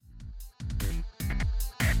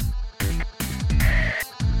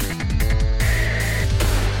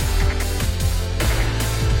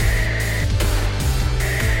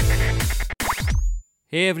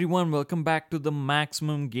Hey everyone, welcome back to the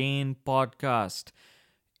Maximum Gain podcast.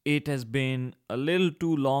 It has been a little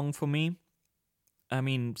too long for me.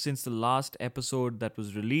 Since the last episode that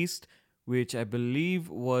was released, which I believe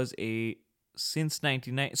was a since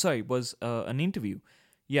 99, sorry, was an interview.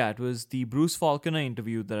 Yeah, it was the Bruce Faulconer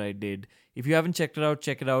interview that I did. If you haven't checked it out,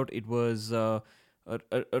 check it out. It was a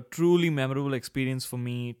truly memorable experience for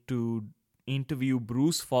me to interview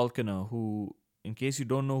Bruce Faulconer, who, in case you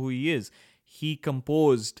don't know who he is, he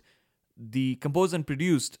composed and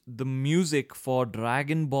produced the music for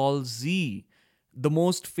Dragon Ball Z, the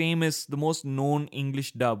most famous, the most known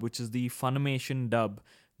English dub, which is the Funimation dub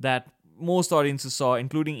that most audiences saw,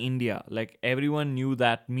 including India. Like everyone knew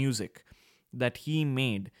that music that he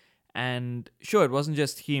made. And sure, it wasn't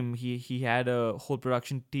just him, he had a whole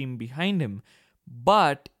production team behind him,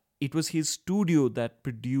 but it was his studio that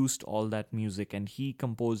produced all that music and he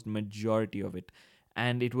composed majority of it.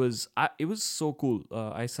 And it was so cool.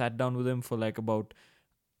 I sat down with him for like about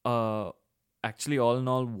uh actually all in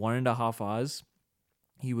all 1.5 hours.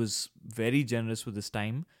 He was very generous with his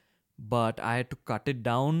time, but I had to cut it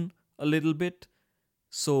down a little bit.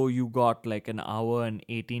 So you got like an hour and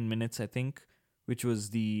 18 minutes, I think, which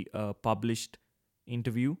was the published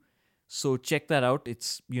interview. So check that out.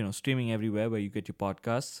 It's, streaming everywhere where you get your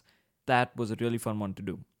podcasts. That was a really fun one to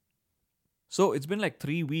do. So it's been like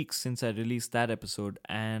 3 weeks since I released that episode,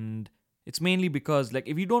 and it's mainly because, like,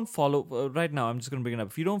 if you don't follow right now, I'm just gonna bring it up.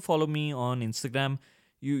 If you don't follow me on Instagram,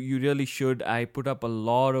 you really should. I put up a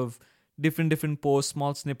lot of different posts,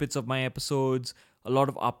 small snippets of my episodes, a lot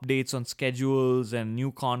of updates on schedules and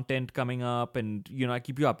new content coming up, and I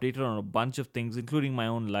keep you updated on a bunch of things, including my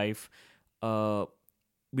own life, uh,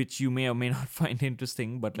 which you may or may not find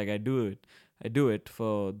interesting, but like I do it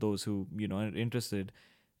for those who are interested.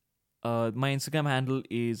 My Instagram handle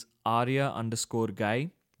is Aarya underscore guy.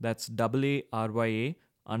 That's AARYA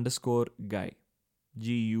underscore guy.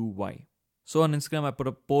 GUY. So on Instagram, I put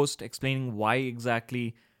a post explaining why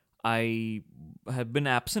exactly I have been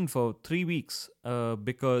absent for 3 weeks. And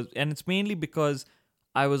it's mainly because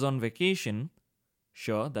I was on vacation.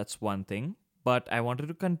 Sure, that's one thing. But I wanted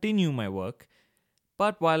to continue my work.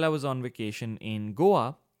 But while I was on vacation in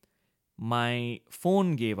Goa, my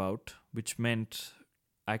phone gave out, which meant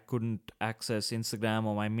I couldn't access Instagram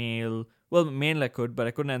or my mail. Well, mail I could, but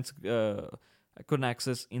I couldn't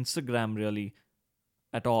access Instagram really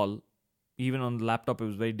at all. Even on the laptop, it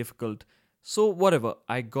was very difficult. So whatever,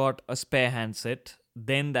 I got a spare handset.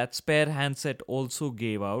 Then that spare handset also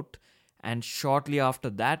gave out, and shortly after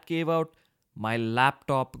that gave out, my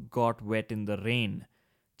laptop got wet in the rain.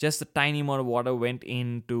 Just a tiny amount of water went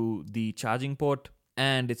into the charging port,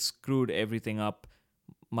 and it screwed everything up.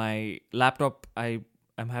 My laptop,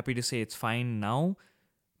 I'm happy to say it's fine now,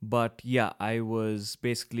 but yeah, I was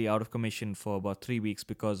basically out of commission for about 3 weeks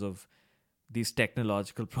because of these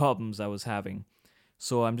technological problems I was having.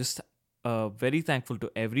 So I'm just very thankful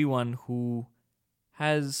to everyone who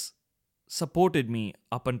has supported me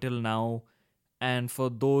up until now. And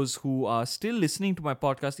for those who are still listening to my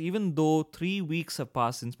podcast, even though 3 weeks have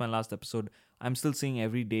passed since my last episode, I'm still seeing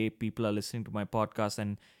every day people are listening to my podcast.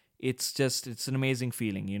 And it's an amazing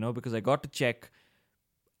feeling, because I got to check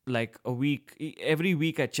like every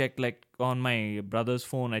week I checked, like on my brother's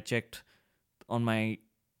phone, I checked on my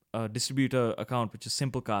distributor account, which is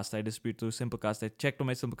Simplecast. I distribute through Simplecast. I checked on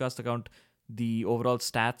my Simplecast account the overall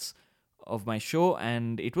stats of my show,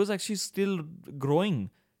 and it was actually still growing,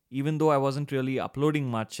 even though I wasn't really uploading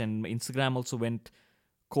much. And Instagram also went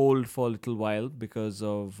cold for a little while because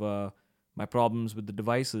of my problems with the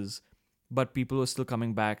devices. But people were still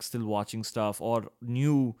coming back, still watching stuff, or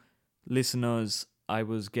new listeners I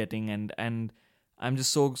was getting, and I'm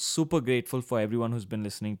just so super grateful for everyone who's been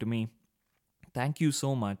listening to me. Thank you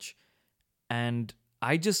so much. And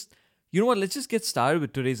I just, you know what, let's just get started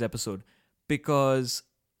with today's episode, because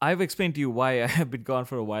I've explained to you why I have been gone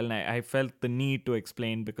for a while, and I felt the need to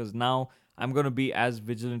explain because now I'm going to be as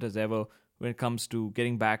vigilant as ever when it comes to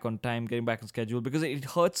getting back on time, getting back on schedule, because it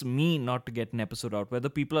hurts me not to get an episode out. Whether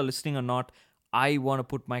people are listening or not, I want to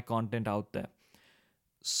put my content out there.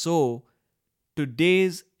 So,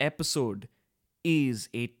 today's episode is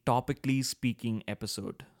a topically speaking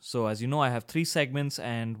episode. So, as you know, I have 3 segments,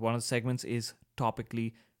 and one of the segments is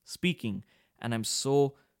topically speaking. And I'm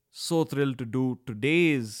so thrilled to do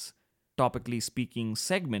today's topically speaking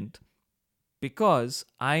segment because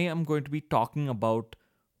I am going to be talking about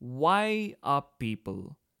why are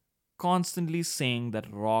people constantly saying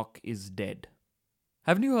that rock is dead.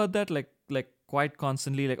 Haven't you heard that like quite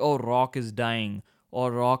constantly, like, oh, rock is dying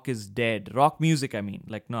or rock is dead? Rock music, I mean,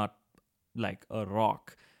 like not like a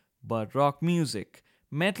rock, but rock music.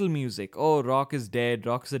 Metal music, oh, rock is dead,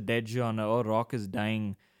 rock is a dead genre, or rock is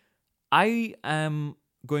dying. I am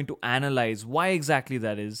going to analyze why exactly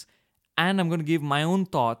that is, and I'm going to give my own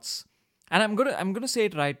thoughts. And I'm going to say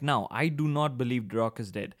it right now. I do not believe rock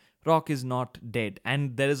is dead. Rock is not dead,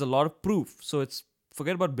 and there is a lot of proof. So it's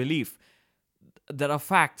forget about belief. There are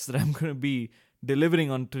facts that I'm going to be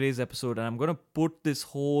delivering on today's episode, and I'm going to put this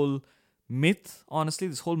whole myth, honestly,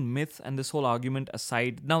 this whole myth and this whole argument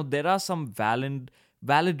aside. Now, there are some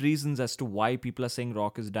valid reasons as to why people are saying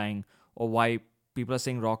rock is dying or why people are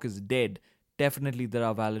saying rock is dead. Definitely, there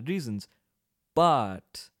are valid reasons,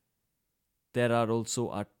 but there are also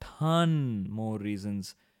a ton more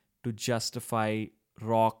reasons to justify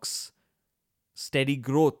rock's steady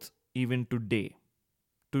growth even today.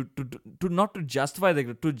 To not to justify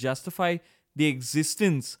to justify the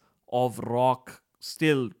existence of rock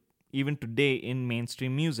still even today in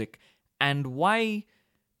mainstream music, and why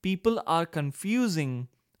people are confusing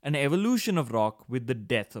an evolution of rock with the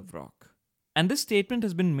death of rock. And this statement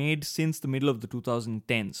has been made since the middle of the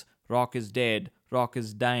 2010s. Rock is dead, rock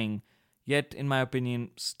is dying, yet in my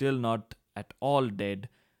opinion still not at all dead.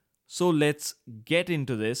 So let's get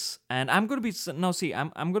into this, and I'm going to be now see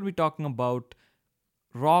I'm going to be talking about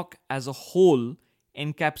rock as a whole,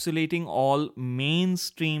 encapsulating all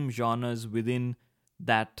mainstream genres within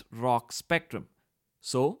that rock spectrum.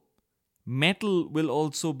 So, metal will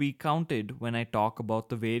also be counted when I talk about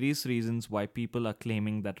the various reasons why people are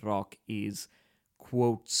claiming that rock is,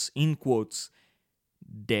 quotes, in quotes,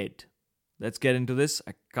 dead. Let's get into this.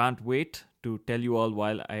 I can't wait to tell you all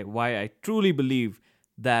why I truly believe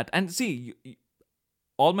that. And see,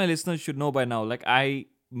 all my listeners should know by now, like, I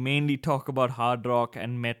mainly talk about hard rock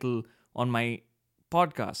and metal on my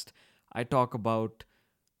podcast. I talk about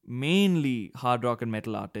mainly hard rock and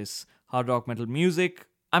metal artists, hard rock metal music.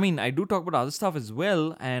 I mean, I do talk about other stuff as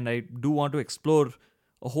well, and I do want to explore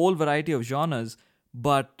a whole variety of genres,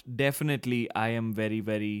 but definitely I am very,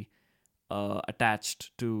 very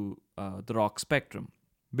attached to the rock spectrum.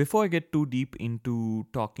 Before I get too deep into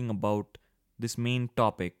talking about this main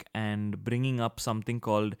topic and bringing up something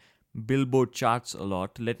called Billboard charts a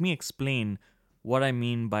lot, let me explain what I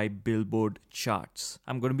mean by Billboard charts.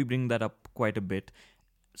 I'm going to be bringing that up quite a bit.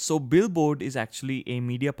 So, Billboard is actually a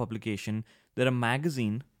media publication. They're a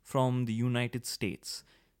magazine from the United States.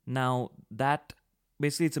 Now, that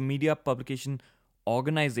basically it's a media publication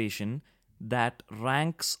organization that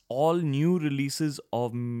ranks all new releases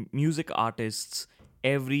of music artists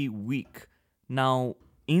every week. Now,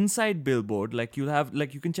 inside Billboard, like you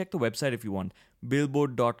can check the website if you want,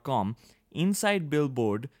 billboard.com. Inside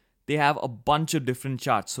Billboard, they have a bunch of different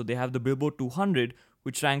charts. So they have the Billboard 200,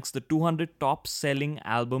 which ranks the 200 top selling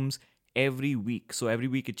albums every week. So every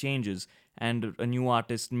week it changes, and a new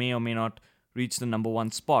artist may or may not reach the number one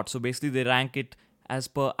spot. So basically, they rank it as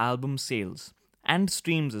per album sales and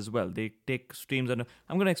streams as well. They take streams, and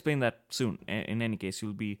I'm going to explain that soon. In any case,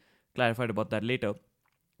 you'll be clarified about that later.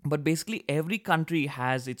 But basically, every country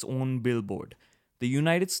has its own Billboard. The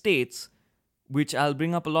United States, which I'll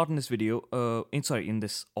bring up a lot in this video, in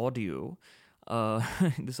this audio,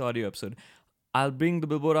 this audio episode, I'll bring the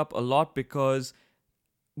Billboard up a lot because,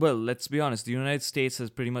 well, let's be honest, the United States has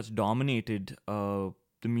pretty much dominated the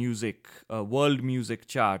world music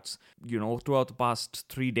charts, throughout the past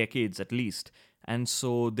 3 decades at least. And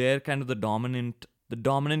so they're kind of the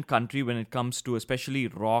dominant country when it comes to especially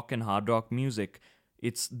rock and hard rock music.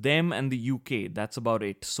 It's them and the UK. That's about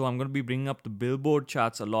it. So I'm going to be bringing up the Billboard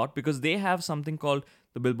charts a lot because they have something called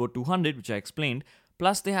the Billboard 200, which I explained.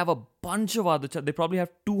 Plus, they have a bunch of other charts. They probably have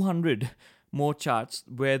 200 more charts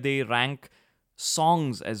where they rank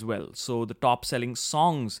songs as well. So the top selling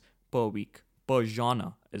songs per week, per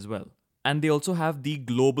genre as well. And they also have the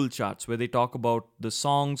global charts where they talk about the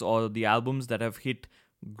songs or the albums that have hit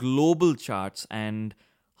global charts and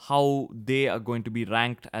how they are going to be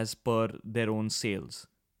ranked as per their own sales.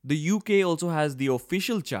 The UK also has the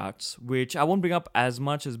official charts, which I won't bring up as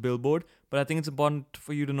much as Billboard, but I think it's important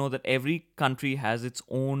for you to know that every country has its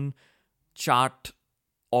own chart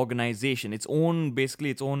organization, its own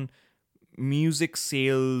music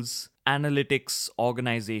sales analytics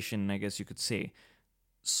organization, I guess you could say.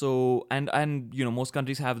 So, and most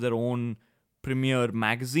countries have their own premiere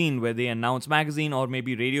magazine where they announce magazine, or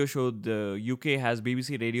maybe radio show. The UK has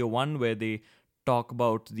BBC Radio 1 where they talk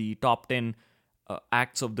about the top 10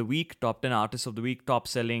 acts of the week, top 10 artists of the week, top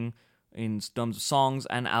selling in terms of songs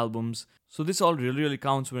and albums. So this all really, really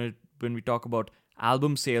counts when we talk about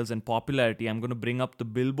album sales and popularity. I'm going to bring up the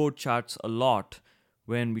Billboard charts a lot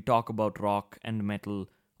when we talk about rock and metal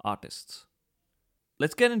artists.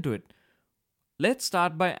 Let's get into it. Let's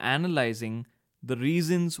start by analyzing the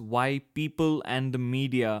reasons why people and the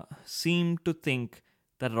media seem to think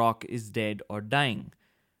that rock is dead or dying.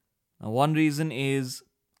 Now, one reason is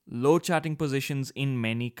low charting positions in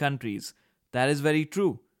many countries. That is very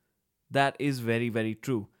true. That is very, very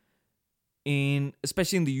true. In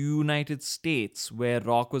especially in the United States, where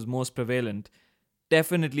rock was most prevalent,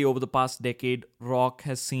 definitely over the past decade, rock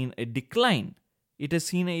has seen a decline. It has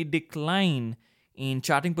seen a decline in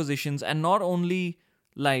charting positions, and not only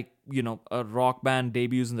like, a rock band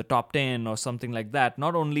debuts in the top 10 or something like that.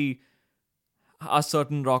 Not only are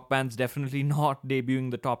certain rock bands definitely not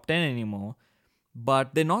debuting the top 10 anymore,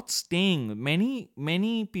 but they're not staying.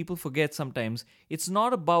 Many people forget sometimes it's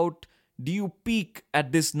not about do you peak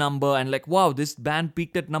at this number and like, wow, this band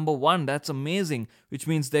peaked at number one, that's amazing, which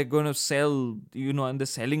means they're going to sell, and they're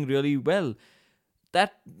selling really well.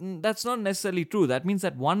 That's not necessarily true. That means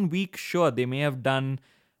that one week, sure, they may have done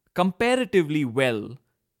comparatively well,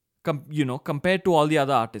 compared to all the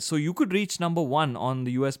other artists. So you could reach number one on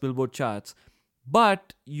the US Billboard charts,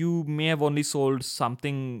 but you may have only sold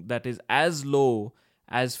something that is as low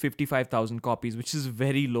as 55,000 copies, which is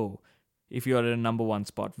very low if you're at a number one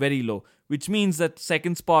spot. Very low. Which means that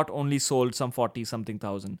second spot only sold some 40 something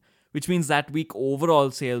thousand. Which means that week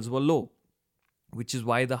overall sales were low. Which is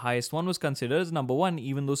why the highest one was considered as number one,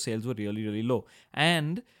 even though sales were really, really low.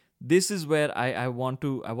 And this is where I want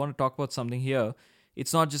to talk about something here.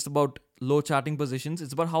 It's not just about low charting positions,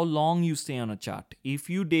 it's about how long you stay on a chart. If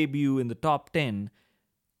you debut in the top 10,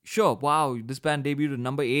 sure, wow, this band debuted at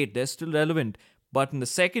number 8, they're still relevant. But in the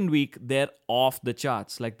second week, they're off the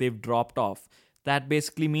charts, like they've dropped off. That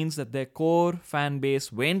basically means that their core fan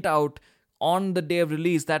base went out on the day of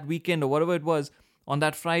release, that weekend or whatever it was, on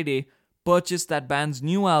that Friday, purchased that band's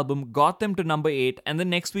new album, got them to number 8, and the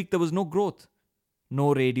next week there was no growth.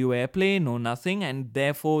 No radio airplay, no nothing, and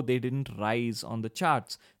therefore they didn't rise on the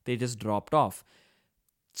charts. They just dropped off.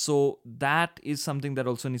 So that is something that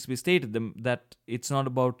also needs to be stated, that it's not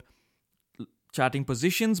about charting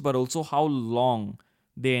positions, but also how long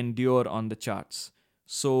they endure on the charts.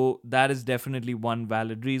 So that is definitely one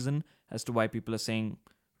valid reason as to why people are saying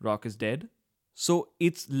rock is dead. So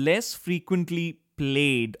it's less frequently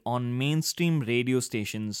played on mainstream radio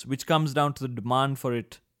stations, which comes down to the demand for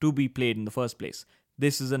it to be played in the first place.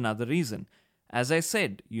 This is another reason. As I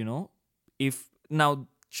said, if now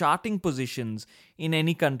charting positions in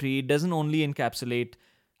any country, it doesn't only encapsulate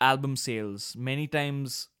album sales. Many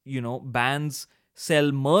times, bands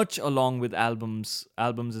sell merch along with albums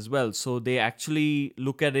as well. So they actually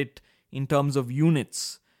look at it in terms of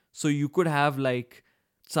units. So you could have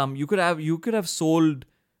you could have sold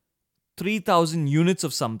 3,000 units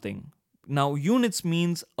of something. Now units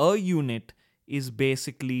means a unit is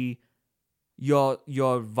basically your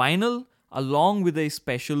vinyl along with a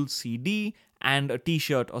special CD and a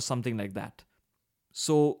t-shirt or something like that.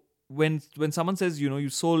 So when someone says, you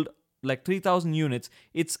sold like 3,000 units,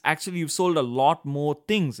 it's actually you've sold a lot more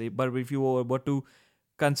things. But if you were to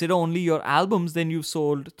consider only your albums, then you've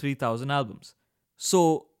sold 3,000 albums.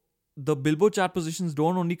 So the Billboard chart positions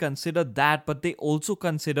don't only consider that, but they also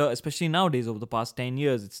consider, especially nowadays over the past 10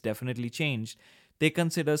 years, it's definitely changed, they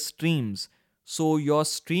consider streams. So your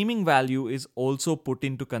streaming value is also put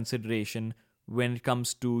into consideration when it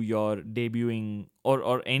comes to your debuting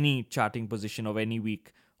or any charting position of any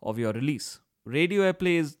week of your release. Radio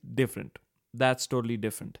airplay is different. That's totally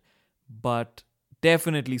different. But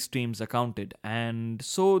definitely streams are counted. And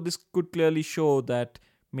so this could clearly show that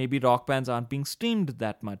maybe rock bands aren't being streamed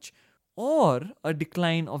that much. Or a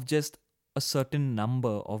decline of just a certain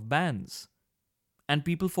number of bands. And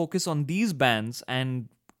people focus on these bands and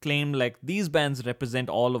claim like these bands represent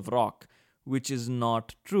all of rock, which is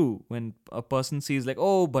not true. When a person sees like,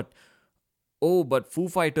 but Foo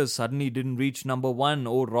Fighters suddenly didn't reach number one,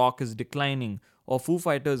 rock is declining. Or Foo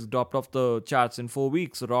Fighters dropped off the charts in 4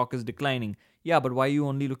 weeks, rock is declining. Yeah, but why are you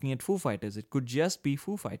only looking at Foo Fighters? It could just be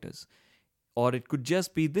Foo Fighters. Or it could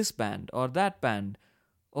just be this band or that band.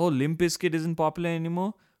 Limp Bizkit isn't popular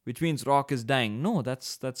anymore, which means rock is dying. No,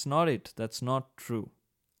 that's not it. That's not true.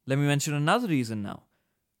 Let me mention another reason now.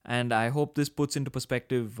 And I hope this puts into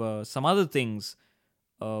perspective some other things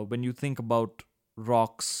when you think about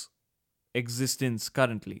rock's existence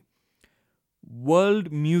currently.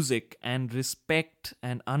 World music and respect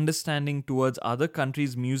and understanding towards other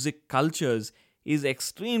countries' music cultures is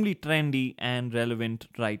extremely trendy and relevant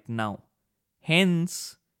right now.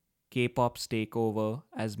 Hence, K-pop's takeover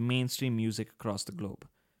as mainstream music across the globe.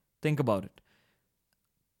 Think about it.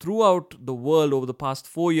 Throughout the world over the past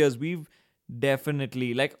 4 years, we've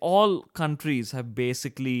definitely, like all countries have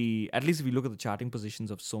basically, at least if you look at the charting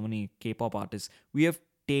positions of so many K-pop artists, we have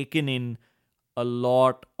taken in a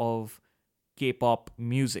lot of K-pop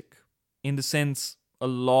music. In the sense, a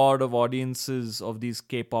lot of audiences of these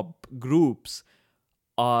K-pop groups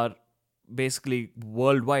are basically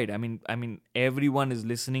worldwide. I mean, everyone is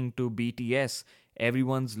listening to BTS.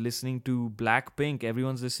 Everyone's listening to Blackpink.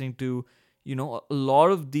 Everyone's listening to, a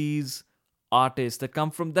lot of these artists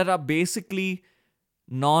that are basically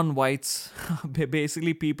non-whites,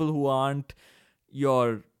 basically people who aren't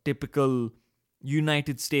your typical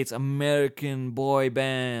United States American boy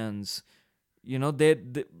bands.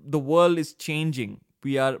 The world is changing.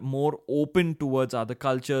 We are more open towards other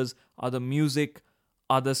cultures, other music,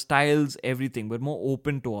 other styles, everything. We're more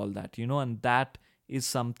open to all that, and that is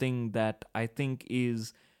something that I think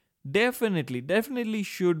is definitely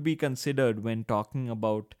should be considered when talking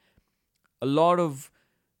about a lot of,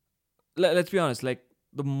 let's be honest, like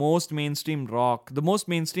the most mainstream rock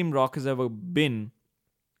has ever been,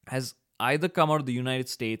 has either come out of the United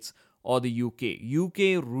States or the UK.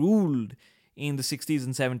 UK ruled in the 60s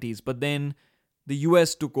and 70s, but then the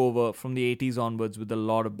US took over from the 80s onwards with a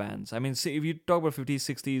lot of bands. I mean, say if you talk about 50s,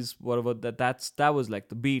 60s, whatever, that was like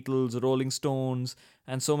the Beatles, Rolling Stones,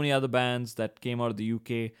 and so many other bands that came out of the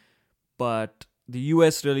UK. But the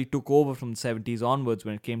US really took over from the 70s onwards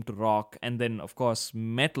when it came to rock, and then of course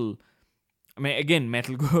metal. I mean, again,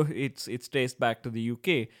 metal it's traced back to the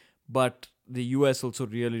UK, but the US also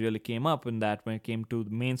really came up in that when it came to the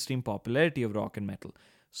mainstream popularity of rock and metal.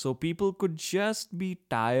 So people could just be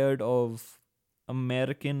tired of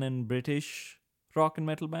American and British rock and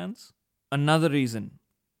metal bands. Another reason,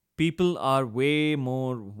 people are way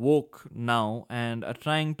more woke now and are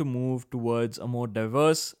trying to move towards a more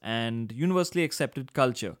diverse and universally accepted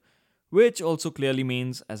culture, which also clearly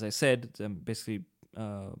means, as I said, I'm basically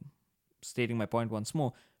stating my point once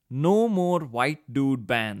more, no more white dude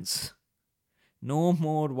bands. No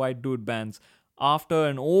more white dude bands after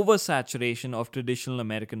an oversaturation of traditional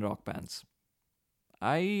American rock bands.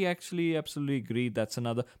 I actually absolutely agree. That's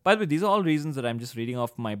another. By the way, these are all reasons that I'm just reading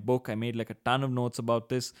off my book. I made like a ton of notes about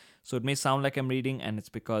this, so it may sound like I'm reading, and it's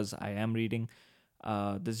because I am reading.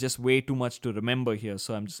 There's just way too much to remember here,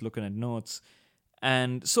 so I'm just looking at notes.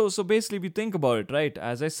 And so basically, if you think about it, right,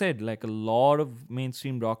 as I said, like a lot of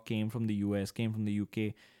mainstream rock came from the US, came from the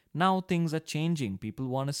UK. Now things are changing. People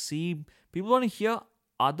want to hear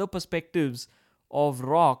other perspectives of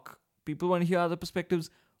rock. People want to hear other perspectives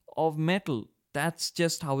of metal. That's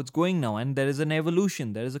just how it's going now. And there is an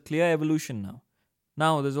evolution. There is a clear evolution now.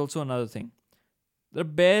 Now, there's also another thing. There are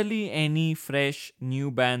barely any fresh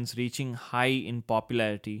new bands reaching high in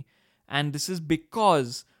popularity. And this is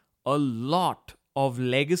because a lot of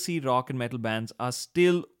legacy rock and metal bands are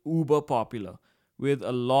still uber popular, with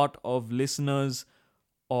a lot of listeners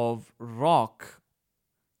of rock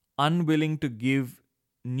unwilling to give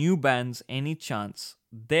new bands any chance,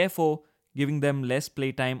 therefore giving them less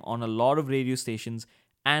playtime on a lot of radio stations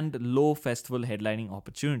and low festival headlining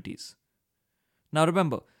opportunities. Now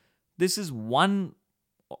remember, this is one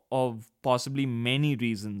of possibly many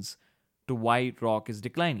reasons to why rock is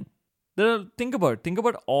declining. Think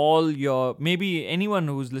about all your, maybe anyone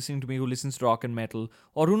who's listening to me who listens to rock and metal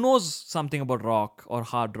or who knows something about rock or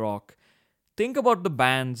hard rock. Think about the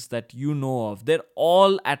bands that you know of. They're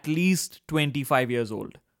all at least 25 years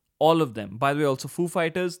old. All of them. By the way, also Foo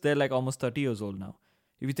Fighters, they're like almost 30 years old now.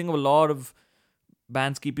 If you think of a lot of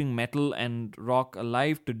bands keeping metal and rock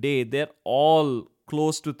alive today, they're all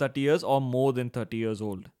close to 30 years or more than 30 years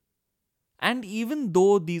old. And even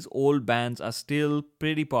though these old bands are still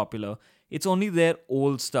pretty popular, it's only their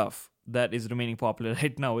old stuff that is remaining popular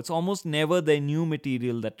right now. It's almost never their new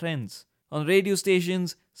material that trends. On radio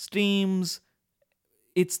stations, streams,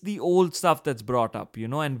 it's the old stuff that's brought up,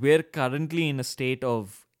 and we're currently in a state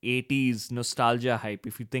of 80s nostalgia hype.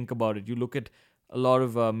 If you think about it, you look at a lot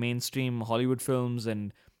of mainstream Hollywood films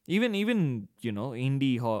and even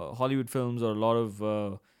indie Hollywood films, or a lot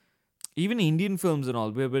of even Indian films and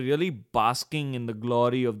all, we're really basking in the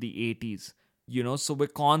glory of the 80s, so we're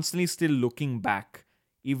constantly still looking back.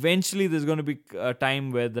 Eventually, there's going to be a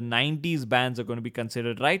time where the 90s bands are going to be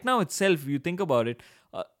considered. Right now itself, if you think about it,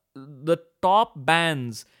 the top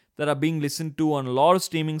bands that are being listened to on a lot of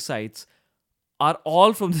streaming sites are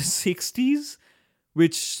all from the 60s,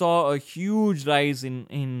 which saw a huge rise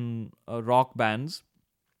in rock bands,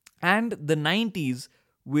 and the 90s,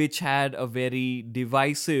 which had a very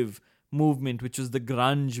divisive movement, which was the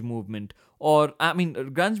grunge movement,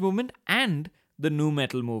 grunge movement and the nu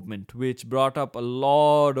metal movement, which brought up a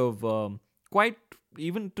lot of quite,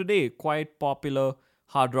 even today, quite popular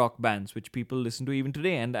hard rock bands, which people listen to even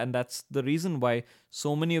today. And that's the reason why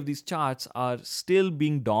so many of these charts are still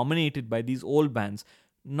being dominated by these old bands,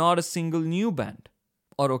 not a single new band.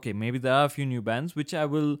 Or okay, maybe there are a few new bands, which I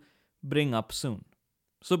will bring up soon.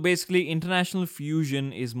 So basically, international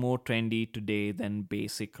fusion is more trendy today than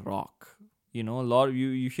basic rock. A lot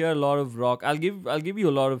you hear a lot of rock. I'll give you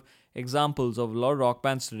a lot of examples of a lot of rock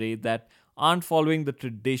bands today that aren't following the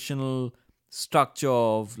traditional structure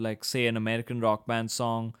of, like, say, an American rock band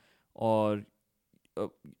song, or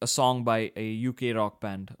a song by a UK rock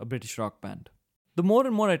band, a British rock band. The more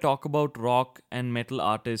and more I talk about rock and metal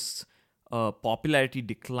artists' popularity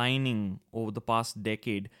declining over the past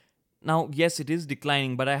decade. Now, yes, it is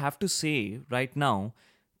declining, but I have to say right now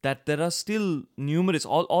that there are still numerous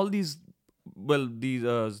all these, well,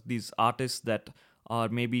 these artists that are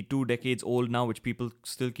maybe 2 decades old now, which people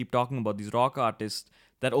still keep talking about. These rock artists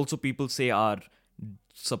that also people say are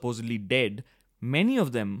supposedly dead. Many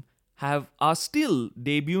of them are still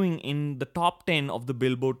debuting in the top 10 of the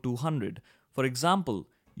Billboard 200. For example,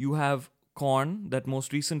 you have Korn that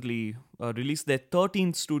most recently released their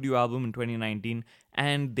 13th studio album in 2019,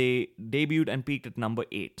 and they debuted and peaked at number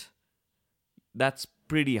 8. That's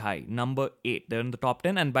pretty high. Number 8. They're in the top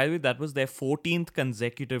 10, and by the way, that was their 14th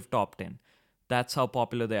consecutive top 10. That's how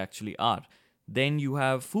popular they actually are. Then you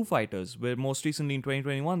have Foo Fighters, where most recently in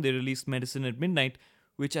 2021 they released Medicine at Midnight,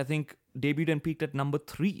 which I think debuted and peaked at number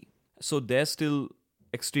 3. So they're still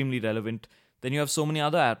extremely relevant. Then you have so many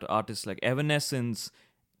other artists like Evanescence,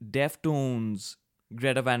 Deftones,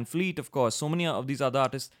 Greta Van Fleet, of course. So many of these other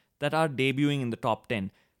artists that are debuting in the top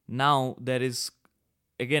 10. Now, there is,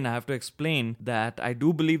 again, I have to explain that I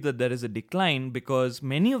do believe that there is a decline because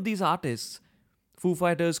many of these artists, Foo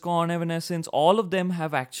Fighters, Korn, Evanescence, all of them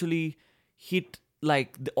have actually hit,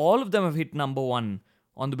 all of them have hit number 1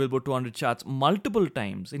 on the Billboard 200 charts multiple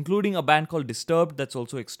times, including a band called Disturbed that's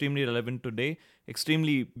also extremely relevant today,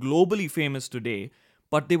 extremely globally famous today,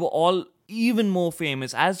 but they were all even more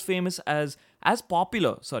famous as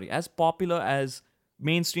popular as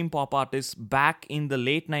mainstream pop artists back in the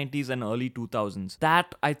late 90s and early 2000s.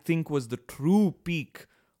 That, I think, was the true peak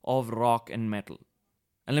of rock and metal.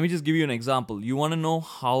 And let me just give you an example. You want to know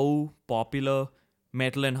how popular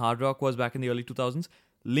metal and hard rock was back in the early 2000s?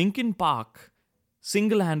 Linkin Park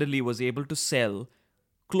single-handedly was able to sell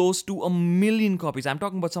close to 1 million copies. I'm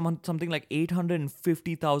talking about something like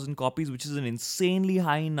 850,000 copies, which is an insanely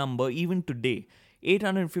high number even today.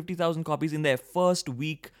 850,000 copies in their first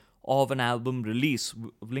week of an album release,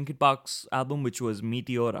 Linkin Park's album, which was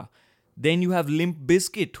Meteora. Then you have Limp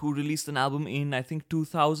Bizkit, who released an album in, I think,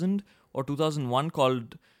 2000 or 2001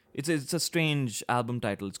 called... It's a strange album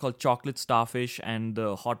title. It's called Chocolate Starfish and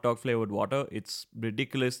the Hot Dog Flavored Water. It's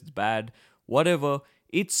ridiculous. It's bad. Whatever.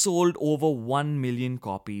 It sold over 1 million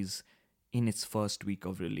copies in its first week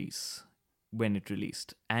of release, when it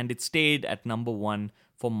released. And it stayed at number 1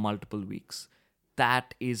 for multiple weeks.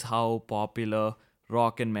 That is how popular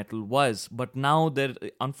rock and metal was. But now,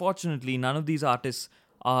 unfortunately, none of these artists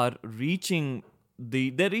are reaching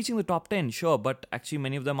they're reaching the top 10, sure, but actually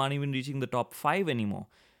many of them aren't even reaching the top 5 anymore.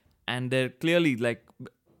 And they're clearly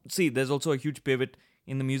there's also a huge pivot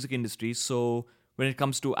in the music industry. So when it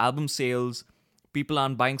comes to album sales, people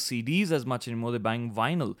aren't buying CDs as much anymore. They're buying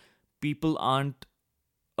vinyl. People aren't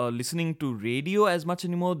listening to radio as much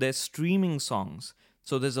anymore. They're streaming songs.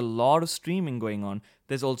 So there's a lot of streaming going on.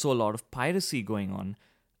 There's also a lot of piracy going on.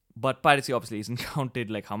 But piracy obviously isn't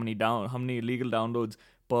counted, like how many illegal downloads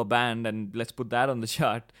per band, and let's put that on the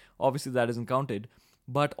chart. Obviously that isn't counted.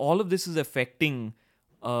 But all of this is affecting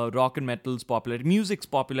rock and metal's popularity, music's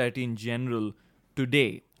popularity in general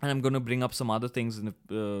today. And I'm going to bring up some other things at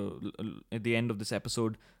the end of this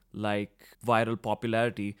episode, like viral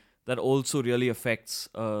popularity, that also really affects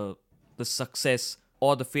the success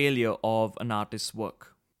or the failure of an artist's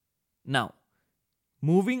work. Now,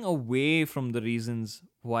 moving away from the reasons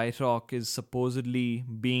why rock is supposedly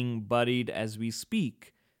being buried as we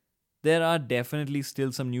speak, there are definitely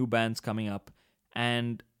still some new bands coming up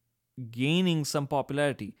and gaining some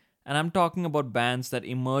popularity. And I'm talking about bands that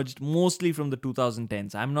emerged mostly from the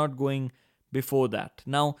 2010s. I'm not going before that.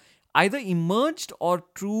 Now, either emerged or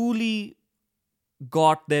truly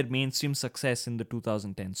got their mainstream success in the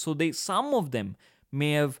 2010s. So some of them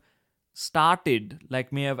may have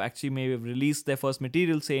may have released their first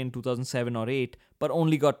material, say, in 2007 or 8, but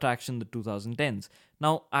only got traction in the 2010s.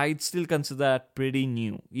 Now, I'd still consider that pretty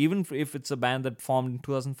new. Even if it's a band that formed in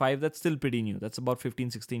 2005, that's still pretty new. That's about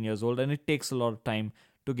 15, 16 years old, and it takes a lot of time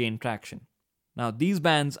to gain traction. Now, these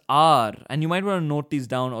bands are, and you might want to note these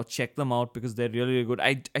down or check them out because they're really, really good.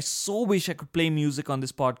 I so wish I could play music on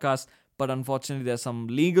this podcast, but unfortunately there's some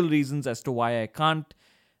legal reasons as to why I can't.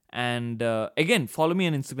 And again, follow me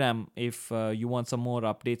on Instagram if you want some more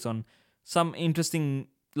updates on some interesting,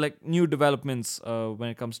 new developments when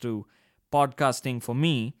it comes to podcasting for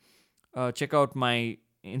me. Check out my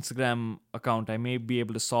Instagram account, I may be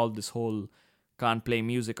able to solve this whole can't play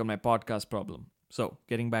music on my podcast problem. So,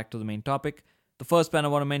 getting back to the main topic, the first band I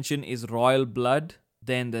want to mention is Royal Blood.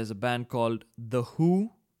 Then there's a band called The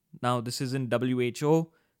Who. Now, this isn't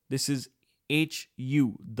WHO, this is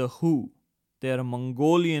HU, The Who. They're a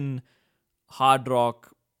Mongolian hard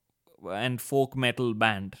rock and folk metal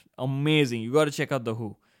band. Amazing. You got to check out The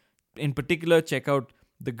Who. In particular, check out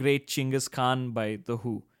The Great Chinggis Khan by The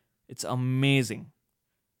Who. It's amazing.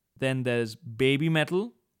 Then there's Baby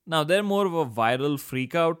Metal. Now, they're more of a viral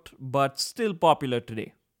freakout, but still popular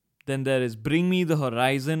today. Then there is Bring Me the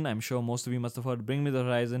Horizon. I'm sure most of you must have heard Bring Me the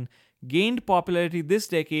Horizon. Gained popularity this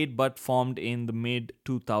decade, but formed in the mid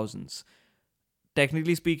 2000s.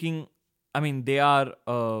 Technically speaking, I mean, they are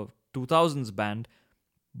a 2000s band,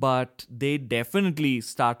 but they definitely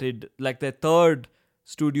started, like their third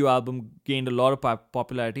studio album gained a lot of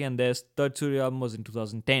popularity, and their third studio album was in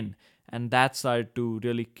 2010, and that started to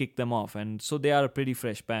really kick them off. And so they are a pretty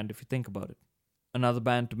fresh band if you think about it. Another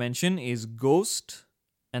band to mention is Ghost,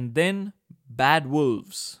 and then Bad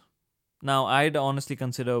Wolves. Now, I'd honestly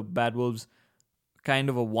consider Bad Wolves kind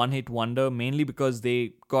of a one-hit wonder, mainly because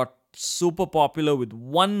they got super popular with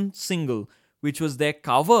one single, which was their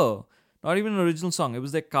cover, not even an original song. It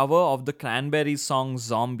was their cover of the Cranberries song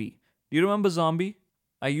Zombie. Do you remember Zombie?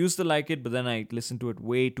 I used to like it, but then I listened to it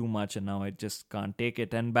way too much and now I just can't take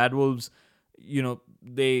it. And Bad Wolves,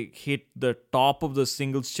 they hit the top of the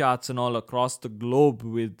singles charts and all across the globe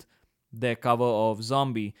with their cover of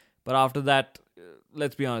Zombie. But after that,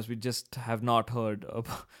 let's be honest, we just have not heard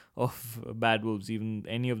of Bad Wolves, even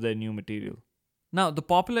any of their new material. Now, the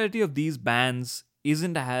popularity of these bands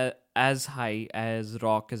isn't as high as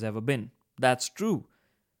rock has ever been. That's true.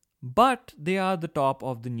 But they are the top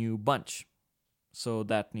of the new bunch. So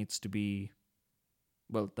that needs to be,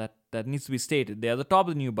 that needs to be stated. They are the top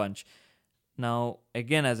of the new bunch. Now,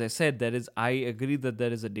 again, as I said, I agree that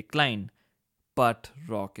there is a decline, but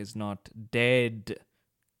rock is not dead.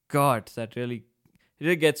 God, that really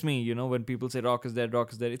gets me, when people say rock is dead.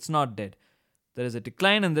 It's not dead. There is a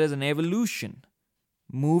decline and there is an evolution.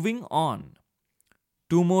 Moving on.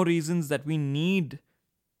 Two more reasons that we need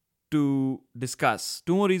to discuss.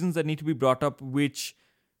 Two more reasons that need to be brought up, which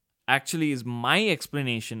actually is my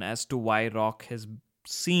explanation as to why rock has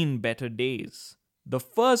seen better days. The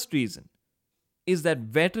first reason is that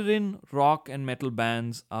veteran rock and metal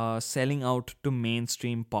bands are selling out to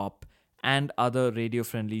mainstream pop and other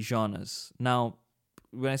radio-friendly genres. Now,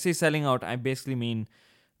 when I say selling out, I basically mean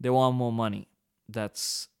they want more money.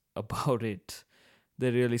 That's about it.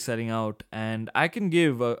 They're really selling out. And I can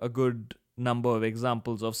give a good number of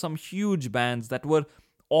examples of some huge bands that were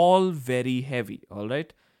all very heavy, all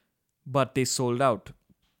right? But they sold out.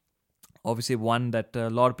 Obviously, one that a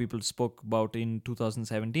lot of people spoke about in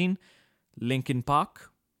 2017, Linkin Park,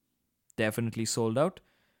 definitely sold out.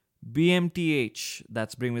 BMTH,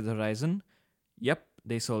 that's Bring Me the Horizon, yep,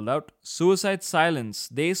 they sold out. Suicide Silence,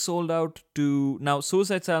 they sold out to... Now,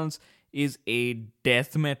 Suicide Silence is a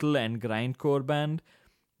death metal and grindcore band,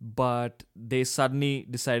 but they suddenly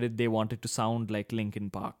decided they wanted to sound like Linkin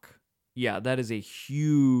Park. Yeah, that is a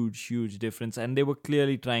huge difference. And they were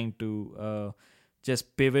clearly trying to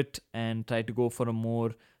just pivot and try to go for a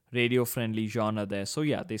more radio-friendly genre there. So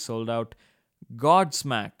yeah, they sold out.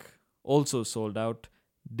 Godsmack also sold out.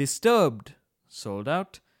 Disturbed sold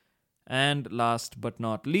out. And last but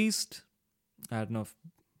not least, I don't know if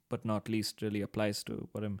but not least really applies to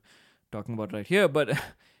what I'm talking about right here, but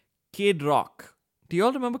Kid Rock. Do you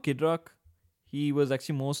all remember Kid Rock? He was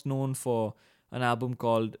actually most known for an album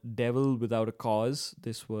called Devil Without a Cause.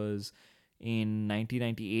 This was in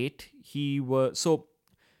 1998.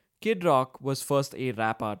 Kid Rock was first a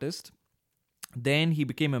rap artist. Then he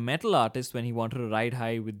became a metal artist when he wanted to ride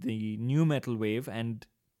high with the new metal wave, and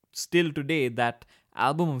still today, that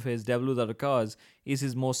album of his, Devil Without a Cause, is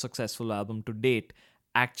his most successful album to date,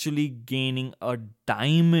 actually gaining a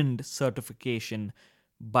diamond certification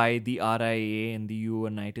by the RIAA in the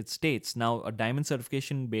United States. Now, a diamond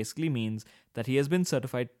certification basically means that he has been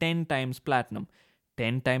certified 10 times platinum.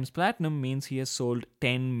 10 times platinum means he has sold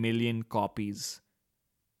 10 million copies.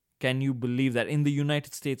 Can you believe that? In the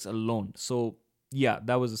United States alone. So, yeah,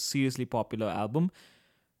 that was a seriously popular album.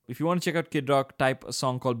 If you want to check out Kid Rock, type a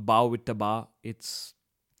song called Bow with Taba. It's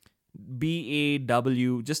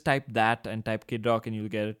BAW. Just type that and type Kid Rock and you'll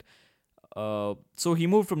get it. So he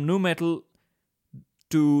moved from nu metal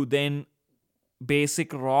to then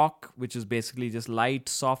basic rock, which is basically just light,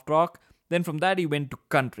 soft rock. Then from that, he went to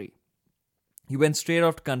country. He went straight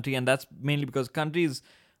off to country, and that's mainly because country is,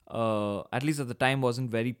 at least at the time,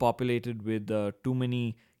 wasn't very populated with too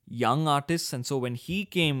many young artists. And so when he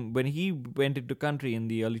went into country in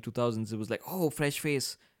the early 2000s, it was like, oh, fresh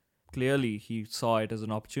face. Clearly, he saw it as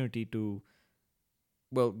an opportunity to,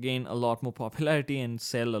 well, gain a lot more popularity and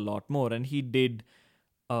sell a lot more. And he did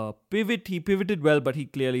pivot. He pivoted well, but he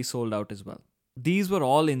clearly sold out as well. These were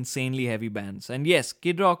all insanely heavy bands. And yes,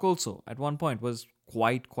 Kid Rock also at one point was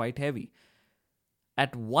quite heavy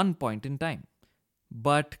at one point in time.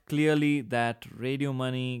 But clearly that radio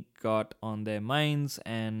money got on their minds,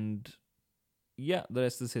 and yeah, the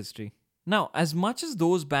rest is history. Now, as much as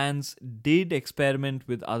those bands did experiment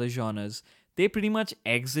with other genres, they pretty much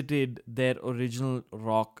exited their original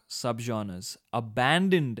rock subgenres,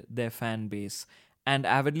 abandoned their fan base, and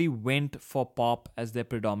avidly went for pop as their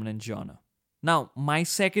predominant genre. Now, my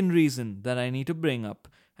second reason that I need to bring up,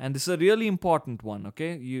 and this is a really important one,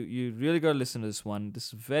 okay? You really gotta listen to this one. This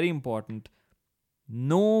is very important.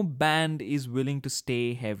 No band is willing to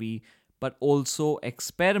stay heavy, but also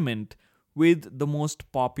experiment with the most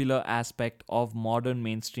popular aspect of modern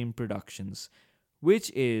mainstream productions, which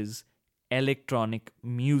is electronic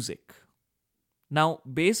music. Now,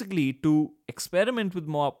 basically, to experiment with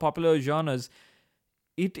more popular genres,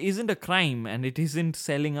 it isn't a crime and it isn't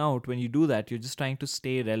selling out when you do that. You're just trying to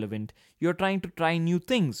stay relevant. You're trying to try new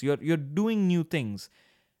things. You're doing new things.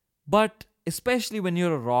 But especially when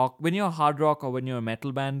you're a hard rock, or when you're a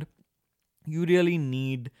metal band, you really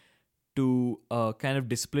need to kind of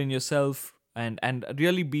discipline yourself and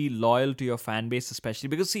really be loyal to your fan base, especially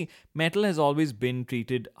because, see,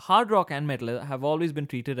 hard rock and metal have always been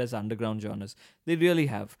treated as underground genres. They really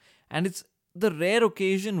have. And it's the rare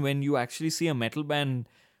occasion when you actually see a metal band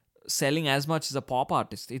selling as much as a pop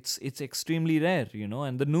artist. It's extremely rare,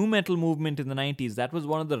 and the nu metal movement in the 90s, that was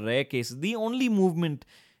one of the rare cases, the only movement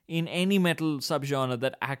in any metal subgenre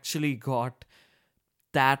that actually got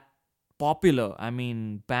that popular. I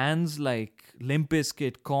mean, bands like Limp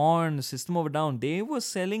Bizkit, Korn, System of a Down, they were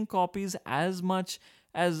selling copies as much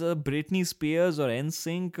as Britney Spears or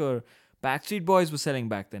NSYNC or Backstreet Boys were selling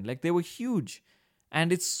back then. Like, they were huge.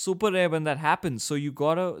 And it's super rare when that happens. So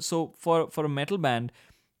for a metal band,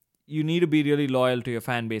 you need to be really loyal to your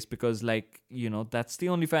fan base because, that's the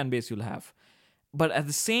only fan base you'll have. But at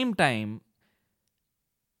the same time,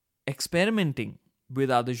 experimenting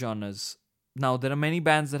with other genres. Now, there are many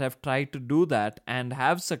bands that have tried to do that and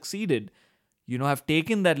have succeeded, have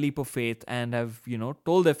taken that leap of faith and have,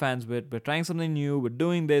 told their fans, we're trying something new, we're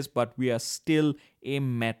doing this, but we are still a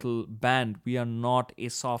metal band. We are not a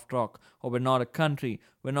soft rock, or we're not a country,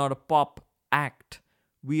 we're not a pop act.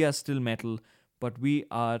 We are still metal, but we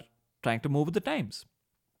are trying to move with the times,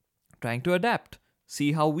 trying to adapt,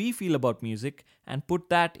 see how we feel about music, and put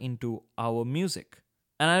that into our music.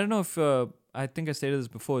 And I don't know if I think I stated this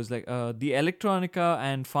before. It's like the electronica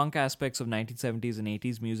and funk aspects of 1970s and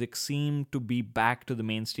 80s music seem to be back to the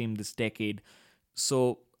mainstream this decade.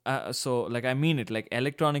 So I mean it. Like,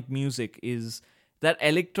 electronic music is that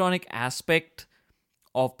electronic aspect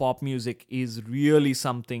of pop music is really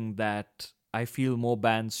something that I feel more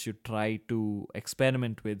bands should try to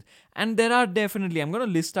experiment with. And there are definitely, I'm going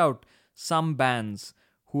to list out some bands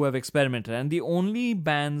who have experimented, and the only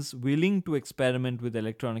bands willing to experiment with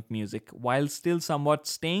electronic music while still somewhat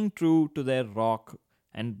staying true to their rock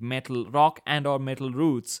and or metal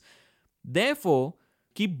roots, therefore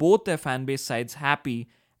keep both their fan base sides happy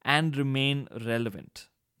and remain relevant.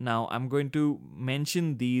 Now, I'm going to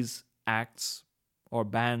mention these acts or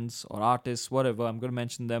bands or artists, whatever. I'm going to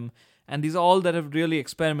mention them, and these are all that have really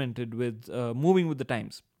experimented with moving with the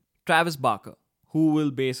times. Travis Barker, who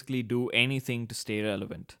will basically do anything to stay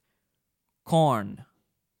relevant. Korn,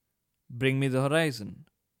 Bring Me the Horizon,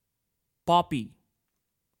 Poppy,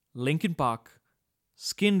 Linkin Park,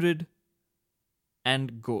 Skindred,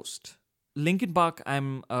 and Ghost. Linkin Park,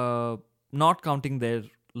 I'm not counting their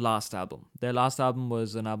last album. Their last album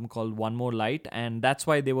was an album called One More Light, and that's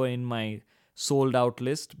why they were in my sold out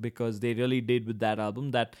list, because they really did with that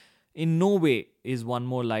album. That in no way is One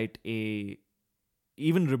More Light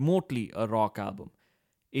even remotely a rock album.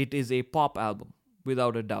 It is a pop album,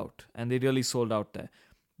 without a doubt, and they really sold out there.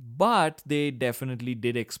 But they definitely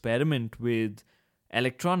did experiment with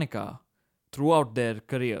electronica throughout their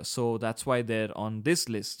career, so that's why they're on this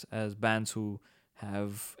list as bands who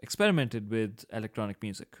have experimented with electronic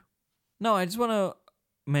music. Now, I just want to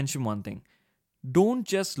mention one thing. Don't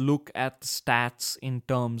just look at the stats in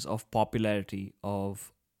terms of popularity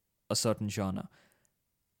of a certain genre.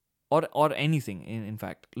 Or anything, in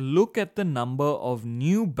fact. Look at the number of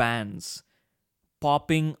new bands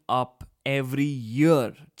popping up every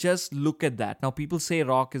year. Just look at that. Now, people say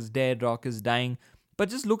rock is dead, rock is dying, but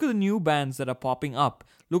just look at the new bands that are popping up.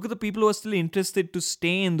 Look at the people who are still interested to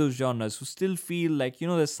stay in those genres, who still feel like,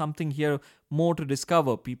 there's something here more to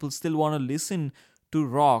discover. People still want to listen to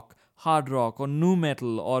rock, hard rock, or nu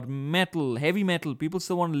metal, or metal, heavy metal. People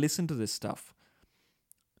still want to listen to this stuff.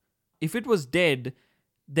 If it was dead,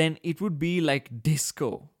 then it would be like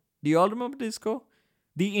disco. Do you all remember disco?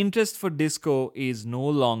 The interest for disco is no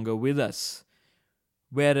longer with us,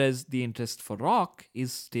 whereas the interest for rock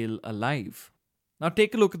is still alive. Now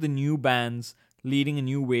take a look at the new bands leading a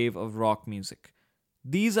new wave of rock music.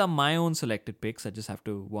 These are my own selected picks. I just have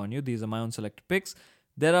to warn you, these are my own selected picks.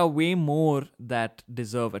 There are way more that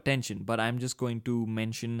deserve attention, but I'm just going to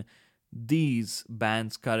mention these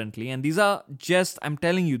bands currently. And these are just, I'm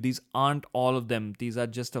telling you, these aren't all of them. These are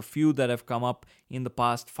just a few that have come up in the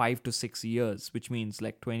past 5 to 6 years, which means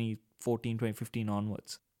like 2014, 2015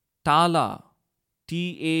 onwards. Tala,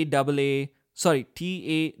 Taallah.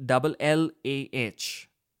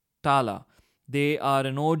 Tala. They are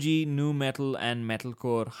an OG nu metal and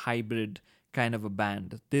metalcore hybrid kind of a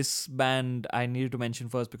band. This band I needed to mention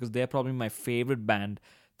first because they're probably my favorite band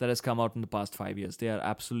that has come out in the past 5 years. They are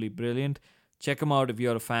absolutely brilliant. Check them out if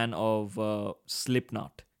you're a fan of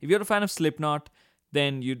Slipknot. If you're a fan of Slipknot,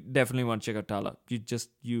 then you definitely want to check out Tala.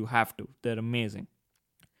 You have to. They're amazing.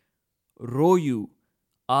 Roju,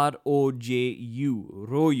 Roju,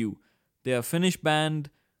 Roju. They're a Finnish band,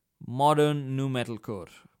 modern nu metalcore.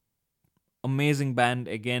 Amazing band.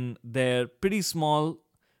 Again, they're pretty small,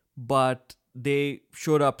 but they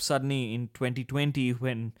showed up suddenly in 2020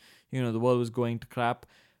 when the world was going to crap.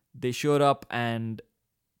 They showed up and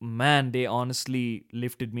man, they honestly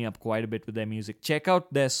lifted me up quite a bit with their music. Check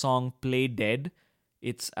out their song Play Dead.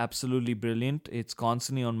 It's absolutely brilliant. It's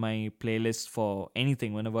constantly on my playlist for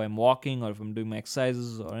anything, whenever I'm walking or if I'm doing my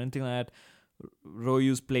exercises or anything like that.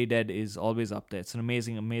 Royu's Play Dead is always up there. It's an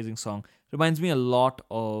amazing, amazing song. Reminds me a lot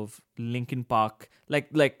of Linkin Park,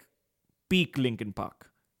 like peak Linkin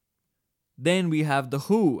Park. Then we have The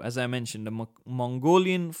Who, as I mentioned, a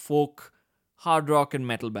Mongolian folk hard rock and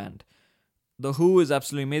metal band. The Who is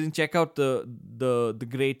absolutely amazing. Check out the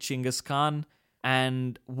great Chinggis Khan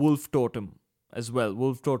and Wolf Totem as well.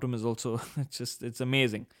 Wolf Totem is also it's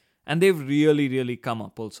amazing. And they've really, really come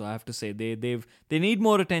up also, I have to say. They need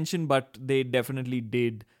more attention, but they definitely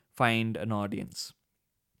did find an audience.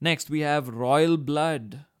 Next, we have Royal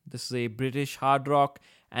Blood. This is a British hard rock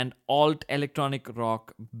and alt electronic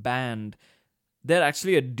rock band. They're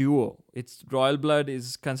actually a duo. It's Royal Blood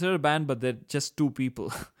is considered a band, but they're just two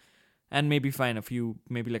people. And maybe fine, a few,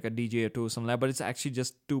 maybe like a DJ or two or something like that, but it's actually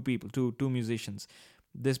just two people, two musicians.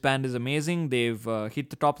 This band is amazing. They've hit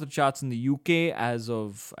the top of the charts in the UK as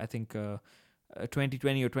of, I think,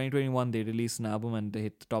 2020 or 2021. They released an album and they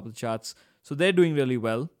hit the top of the charts. So they're doing really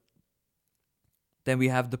well. Then we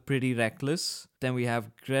have The Pretty Reckless. Then we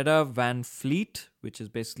have Greta Van Fleet, which is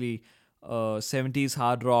basically a 70s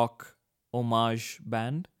hard rock homage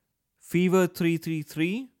band. Fever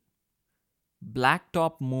 333.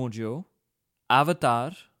 Blacktop Mojo.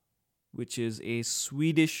 Avatar, which is a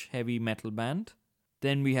Swedish heavy metal band.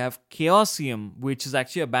 Then we have Chaosium, which is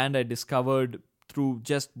actually a band I discovered through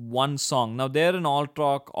just one song. Now, they're an alt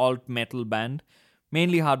rock, alt metal band,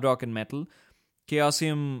 mainly hard rock and metal.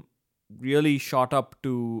 Chaosium really shot up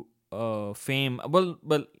to fame,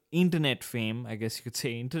 well, internet fame, I guess you could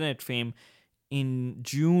say, internet fame in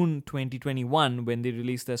June 2021 when they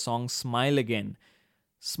released their song Smile Again.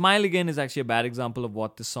 Smile Again is actually a bad example of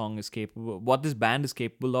what this song is capable, what this band is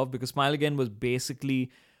capable of, because Smile Again was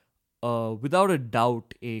basically without a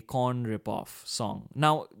doubt, a Korn ripoff song.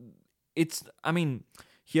 Now,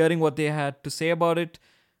 hearing what they had to say about it,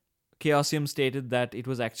 Chaosium stated that it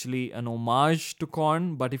was actually an homage to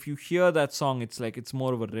Korn, but if you hear that song, it's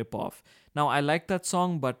more of a ripoff. Now, I like that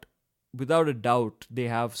song, but without a doubt, they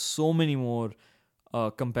have so many more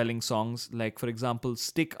compelling songs, like, for example,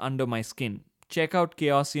 Stick Under My Skin. Check out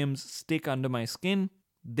Chaosium's Stick Under My Skin.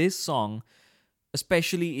 This song,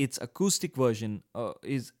 especially its acoustic version,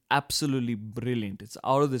 is absolutely brilliant. It's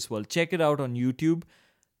out of this world. Check it out on YouTube.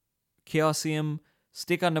 Chaosium,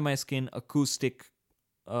 Stick Under My Skin acoustic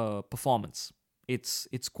performance.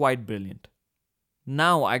 It's quite brilliant.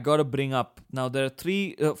 Now I gotta bring up. Now there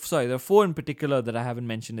are 4 in particular that I haven't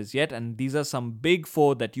mentioned as yet, and these are some big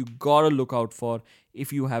 4 that you gotta look out for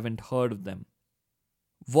if you haven't heard of them.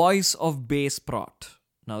 Voice of Bass Prot.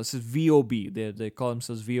 Now, this is VOB. They call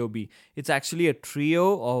themselves VOB. It's actually a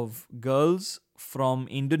trio of girls from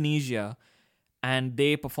Indonesia, and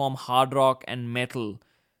they perform hard rock and metal.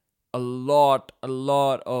 A lot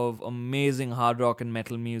of amazing hard rock and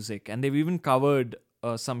metal music. And they've even covered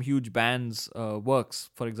some huge bands'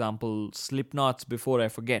 works. For example, Slipknot's Before I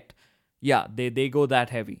Forget. Yeah, they go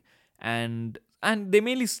that heavy. And and they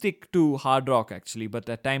mainly stick to hard rock actually, but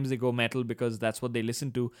at times they go metal because that's what they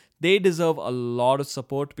listen to. They deserve a lot of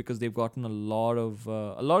support because they've gotten a lot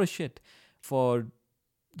of shit for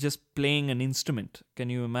just playing an instrument. Can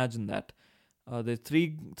you imagine that? The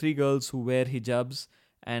three girls who wear hijabs,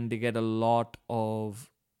 and they get a lot of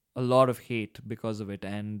hate because of it.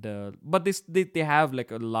 And but they have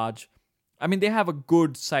like a large, I mean, they have a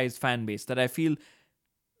good sized fan base that I feel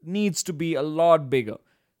needs to be a lot bigger.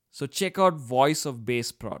 So check out Voice of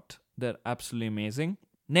Bass Prot. They're absolutely amazing.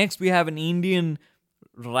 Next, we have an Indian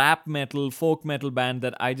rap metal, folk metal band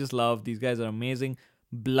that I just love. These guys are amazing.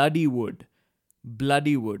 Bloody Wood.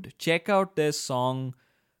 Bloody Wood. Check out their song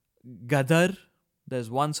Gadar. There's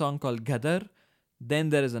one song called Gadar. Then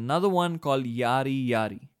there is another one called Yari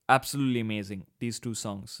Yari. Absolutely amazing. These two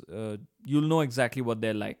songs. You'll know exactly what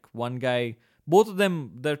they're like. One guy, both of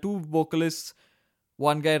them, they're two vocalists.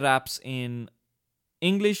 One guy raps in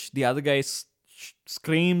English, the other guy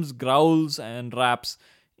screams, growls, and raps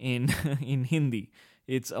in in Hindi.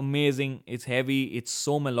 It's amazing. It's heavy. It's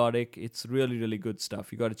so melodic. It's really, really good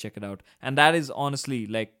stuff. You got to check it out. And that is honestly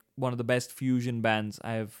like one of the best fusion bands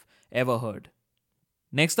I've ever heard.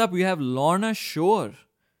 Next up, we have Lorna Shore.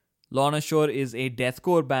 Lorna Shore is a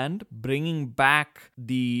deathcore band bringing back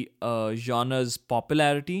the genre's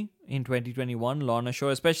popularity in 2021. Lorna Shore,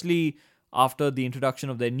 especially after the introduction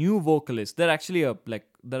of their new vocalist. They're actually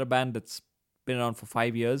they're a band that's been around for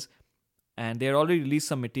 5 years, and they had already released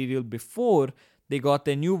some material before they got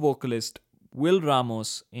their new vocalist, Will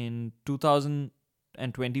Ramos, in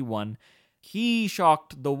 2021. He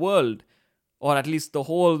shocked the world, or at least the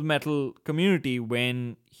whole metal community,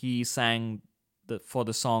 when he sang for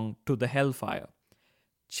the song To the Hellfire.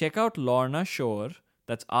 Check out Lorna Shore.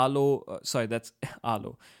 That's Alo. That's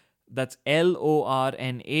Alo. That's Lorna Shore.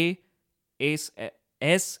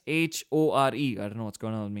 I don't know what's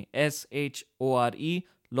going on with me. Shore.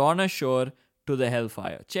 Lorna Shore, To the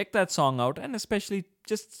Hellfire. Check that song out, and especially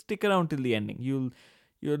just stick around till the ending. You'll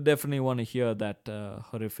definitely want to hear that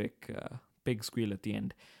horrific pig squeal at the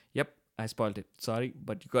end. Yep, I spoiled it. Sorry,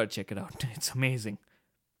 but you gotta check it out. It's amazing.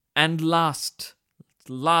 And last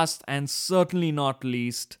and certainly not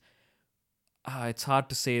least, it's hard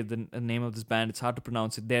to say the name of this band. It's hard to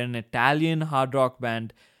pronounce it. They're an Italian hard rock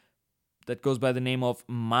band that goes by the name of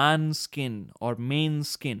Maneskin or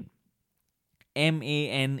Maneskin.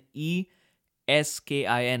 Maneskin.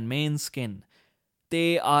 Maneskin.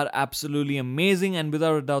 They are absolutely amazing and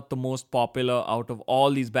without a doubt the most popular out of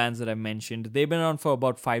all these bands that I mentioned. They've been around for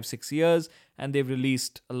about 5-6 years and they've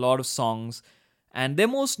released a lot of songs. And they're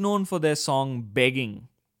most known for their song Begging.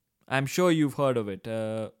 I'm sure you've heard of it.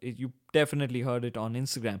 You definitely heard it on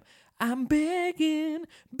Instagram. I'm begging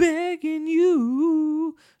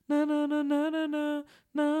you. Na na na na na na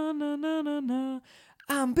na na na na na.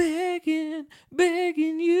 I'm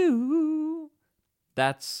begging you.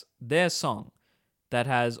 That's their song that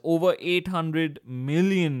has over 800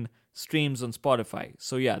 million streams on Spotify.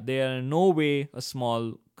 So yeah, they are in no way a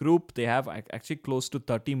small group. They have actually close to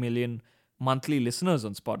 30 million monthly listeners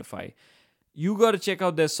on Spotify. You got to check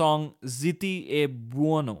out their song Zitti e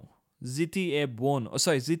Buono. Zitti e Buono.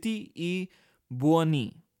 Zitti e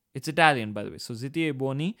Buoni. It's Italian, by the way. So Zitti e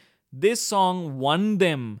Buoni. This song won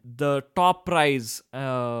them the top prize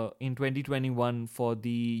in 2021 for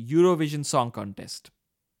the Eurovision Song Contest.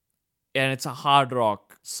 And it's a hard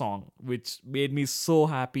rock song, which made me so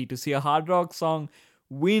happy to see a hard rock song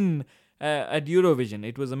win at Eurovision.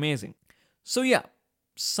 It was amazing. So yeah,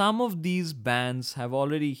 some of these bands have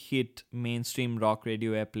already hit mainstream rock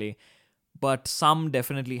radio airplay, but some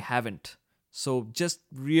definitely haven't. So just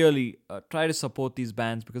really try to support these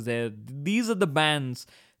bands because these are the bands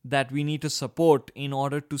that we need to support in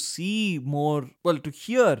order to see to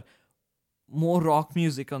hear more rock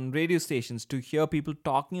music on radio stations, to hear people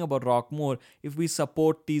talking about rock more. If we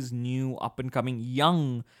support these new up and coming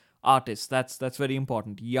young artists, that's very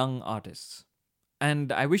important, young artists.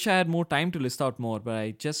 And I wish I had more time to list out more, but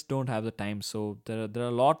I just don't have the time. So there are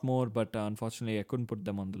a lot more, but unfortunately I couldn't put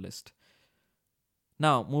them on the list.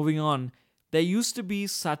 Now, moving on, there used to be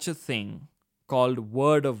such a thing called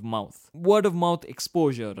word of mouth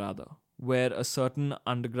exposure rather, where a certain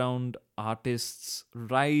underground artist's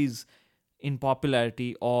rise in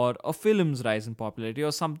popularity or a film's rise in popularity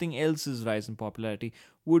or something else's rise in popularity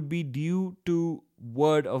would be due to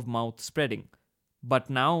word of mouth spreading. But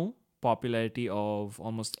now, popularity of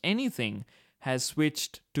almost anything has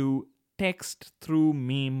switched to text through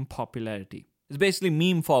meme popularity. It's basically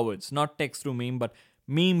meme forwards, not text through meme, but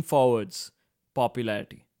meme forwards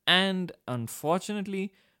popularity. And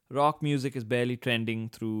unfortunately, rock music is barely trending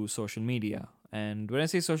through social media. And when I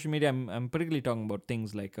say social media, I'm particularly talking about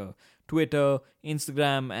things like Twitter,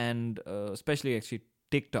 Instagram, and especially actually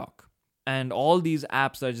TikTok. And all these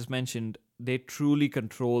apps that I just mentioned, they truly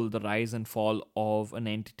control the rise and fall of an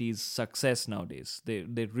entity's success nowadays.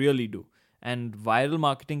 They really do. And viral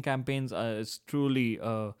marketing campaigns is truly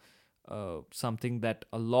something that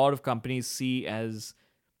a lot of companies see as,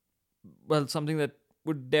 well, something that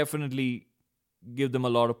would definitely give them a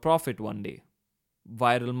lot of profit one day.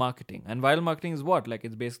 Viral marketing. And viral marketing is what? Like,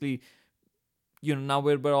 it's basically, now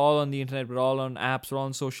we're all on the internet, we're all on apps, we're all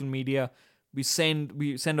on social media. We send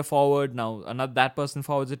a forward. Now another that person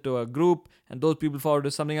forwards it to a group, and those people forward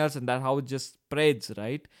to something else, and that how it just spreads,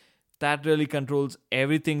 right? That really controls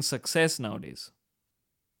everything's success nowadays.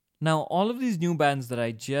 Now, all of these new bands that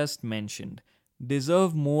I just mentioned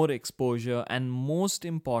deserve more exposure and, most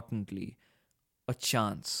importantly, a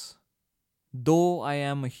chance. Though I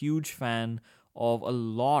am a huge fan of a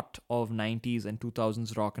lot of 90s and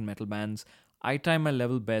 2000s rock and metal bands, I try my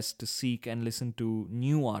level best to seek and listen to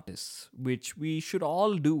new artists, which we should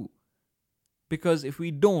all do. Because if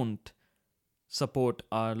we don't support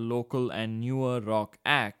our local and newer rock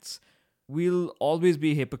acts, we'll always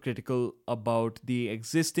be hypocritical about the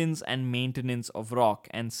existence and maintenance of rock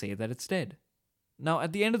and say that it's dead. Now,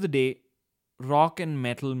 at the end of the day, rock and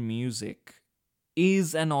metal music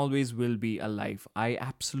is and always will be alive. I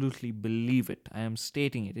absolutely believe it. I am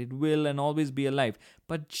stating it. It will and always be alive,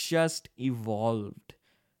 but just evolved.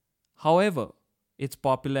 However, its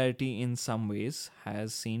popularity in some ways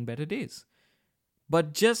has seen better days.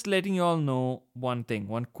 But just letting you all know one thing,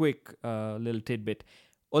 one quick little tidbit.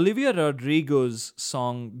 Olivia Rodrigo's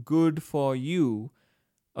song Good For You,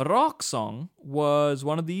 a rock song, was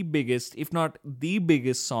one of the biggest, if not the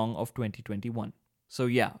biggest song of 2021. So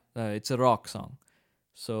yeah, it's a rock song.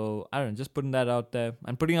 So I don't know, just putting that out there.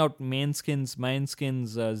 I'm putting out Mainskin's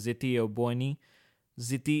Ziti Ebony.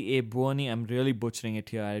 Ziti Ebony, I'm really butchering it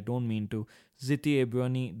here. I don't mean to. Ziti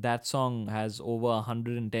Ebony, that song has over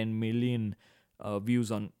 110 million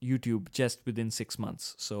views on YouTube just within 6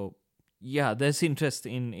 months. So yeah, there's interest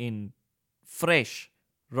in fresh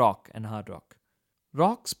rock and hard rock.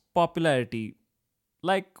 Rock's popularity,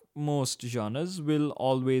 like most genres, will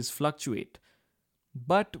always fluctuate.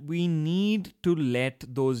 But we need to let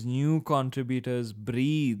those new contributors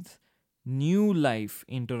breathe new life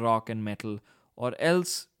into rock and metal, or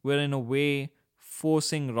else we're in a way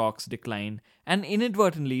forcing rock's decline and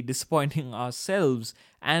inadvertently disappointing ourselves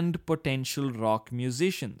and potential rock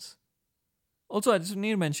musicians. Also, I just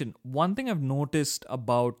need to mention one thing I've noticed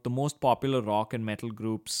about the most popular rock and metal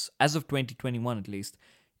groups, as of 2021 at least,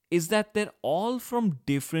 is that they're all from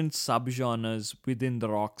different subgenres within the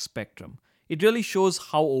rock spectrum. It really shows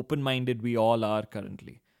how open minded we all are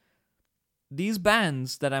currently. These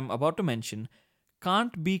bands that I'm about to mention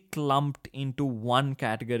can't be clumped into one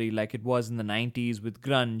category like it was in the 90s with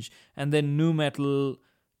grunge, and then nu metal,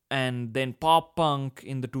 and then pop punk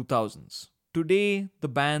in the 2000s. Today, the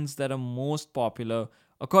bands that are most popular,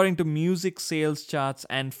 according to music sales charts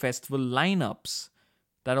and festival lineups,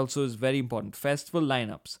 that also is very important, festival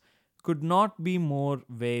lineups, could not be more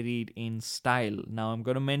varied in style. Now, I'm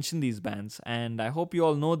going to mention these bands, and I hope you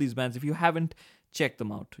all know these bands. If you haven't, check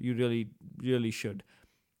them out. You really, really should.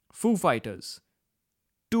 Foo Fighters,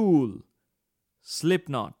 Tool,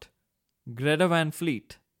 Slipknot, Greta Van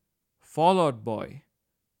Fleet, Fall Out Boy,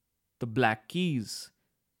 The Black Keys,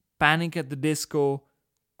 Panic at the Disco,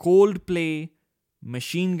 Coldplay,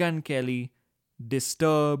 Machine Gun Kelly,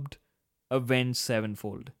 Disturbed, Avenged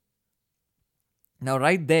Sevenfold. Now,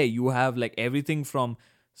 right there, you have like everything from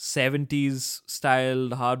 70s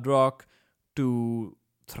styled hard rock to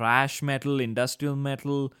thrash metal, industrial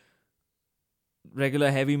metal,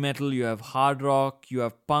 regular heavy metal. You have hard rock, you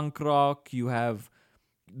have punk rock, you have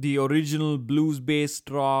the original blues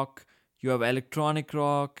based rock, you have electronic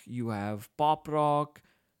rock, you have pop rock.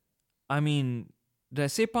 I mean, did I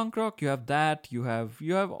say punk rock? You have that, you have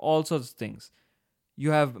all sorts of things.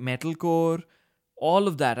 You have metalcore, all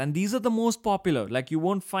of that, and these are the most popular. Like, you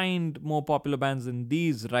won't find more popular bands than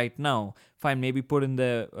these right now. Fine, maybe put in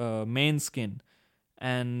the main skin,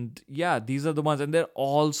 and yeah, these are the ones, and they're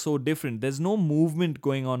all so different. There's no movement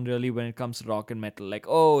going on really when it comes to rock and metal, like,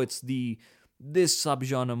 oh, it's this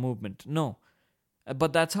subgenre movement. No,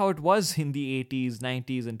 but that's how it was in the 80s,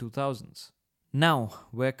 90s, and 2000s. Now,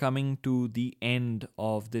 we're coming to the end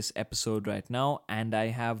of this episode right now, and I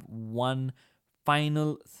have one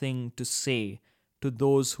final thing to say to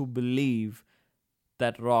those who believe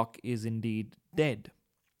that rock is indeed dead.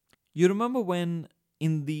 You remember when,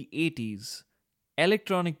 in the 80s,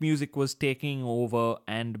 electronic music was taking over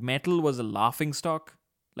and metal was a laughing stock?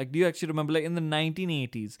 Like, do you actually remember? Like, in the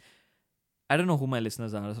 1980s, I don't know who my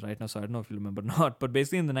listeners are right now, so I don't know if you remember or not. But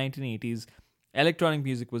basically, in the 1980s, electronic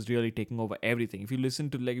music was really taking over everything. If you listen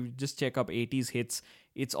to, like, if you just check up 80s hits,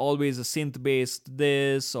 it's always a synth based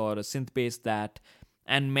this or a synth based that.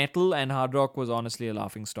 And metal and hard rock was honestly a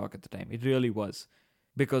laughing stock at the time. It really was.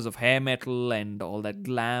 Because of hair metal and all that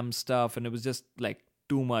glam stuff. And it was just like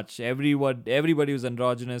too much. Everybody was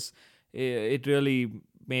androgynous. It really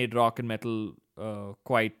made rock and metal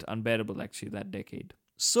quite unbearable, actually, that decade.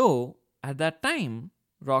 So, at that time,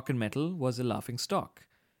 rock and metal was a laughing stock.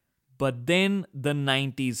 But then the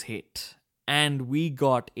 90s hit, and we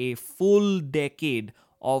got a full decade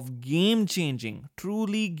of game changing,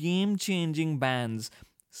 truly game changing bands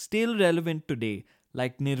still relevant today,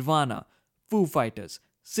 like Nirvana, Foo Fighters,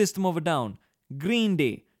 System of a Down, Green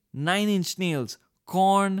Day, Nine Inch Nails,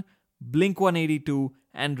 Korn, Blink 182,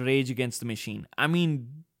 and Rage Against the Machine. I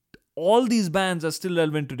mean, all these bands are still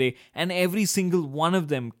relevant today, and every single one of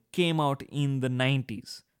them came out in the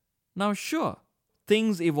 90s. Now, sure,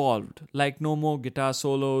 things evolved, like no more guitar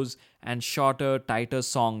solos and shorter, tighter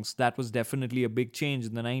songs. That was definitely a big change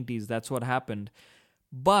in the 90s. That's what happened.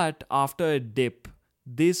 But after a dip,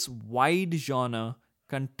 this wide genre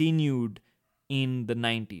continued in the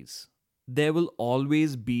 90s. There will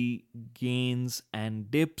always be gains and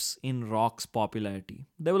dips in rock's popularity.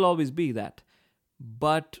 There will always be that.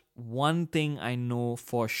 But one thing I know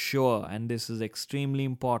for sure, and this is extremely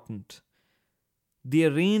important, the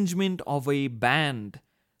arrangement of a band,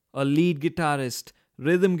 a lead guitarist,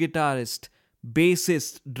 rhythm guitarist,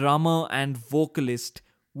 bassist, drummer, and vocalist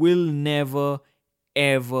will never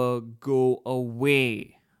ever go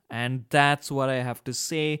away. And that's what I have to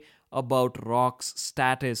say about rock's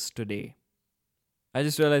status today. I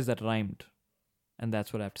just realized that rhymed. And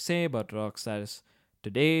that's what I have to say about rock's status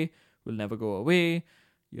today. Will never go away.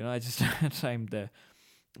 I just rhymed there.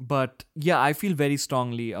 But yeah, I feel very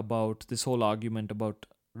strongly about this whole argument about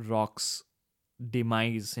rock's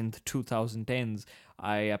demise in the 2010s.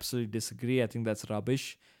 I absolutely disagree. I think that's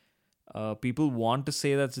rubbish. People want to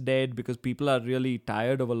say that's dead because people are really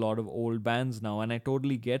tired of a lot of old bands now, and I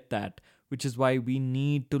totally get that, which is why we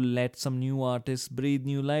need to let some new artists breathe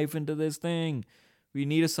new life into this thing. We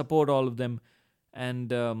need to support all of them.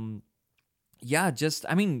 And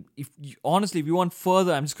honestly, if you want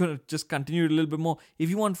further, I'm just going to just continue a little bit more. If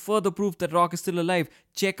you want further proof that rock is still alive,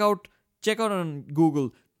 check out on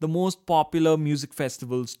Google the most popular music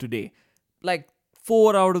festivals today. Like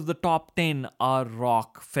 4 out of the top 10 are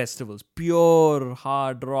rock festivals, pure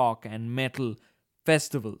hard rock and metal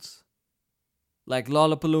festivals. Like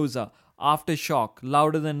Lollapalooza, Aftershock,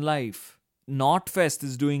 Louder Than Life. Notfest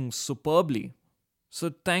is doing superbly.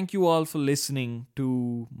 So thank you all for listening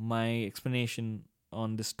to my explanation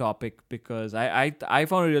on this topic, because I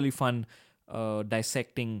found it really fun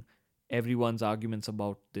dissecting everyone's arguments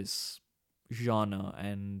about this genre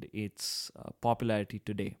and its popularity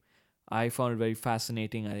today. I found it very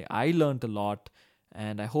fascinating. I learned a lot,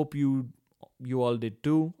 and I hope you all did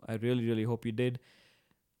too. I really, really hope you did.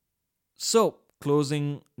 So,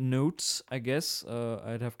 closing notes, I guess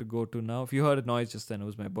I'd have to go to now. If you heard a noise just then, it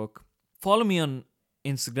was my book. Follow me on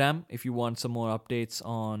Instagram if you want some more updates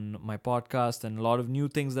on my podcast and a lot of new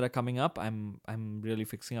things that are coming up. I'm really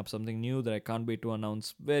fixing up something new that I can't wait to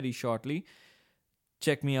announce very shortly.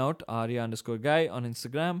 Check me out, Aarya_guy on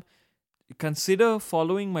Instagram. Consider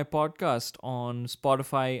following my podcast on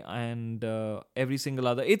Spotify and every single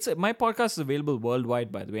other. My podcast is available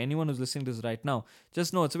worldwide, by the way. Anyone who's listening to this right now,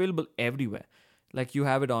 just know it's available everywhere. Like, you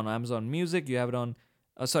have it on Amazon Music, you have it on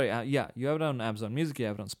you have it on Amazon Music, you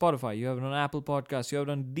have it on Spotify, you have it on Apple Podcasts, you have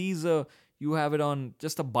it on Deezer, you have it on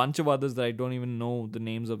just a bunch of others that I don't even know the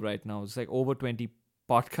names of right now. It's like over 20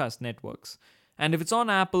 podcast networks. And if it's on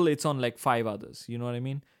Apple, it's on like 5 others. You know what I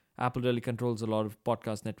mean? Apple really controls a lot of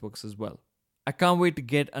podcast networks as well. I can't wait to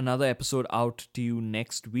get another episode out to you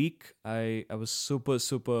next week. I was super,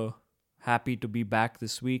 super happy to be back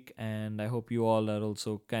this week, and I hope you all are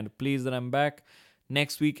also kind of pleased that I'm back.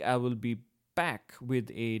 Next week, I will be back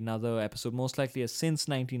with another episode, most likely a Since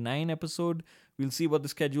 99 episode. We'll see what the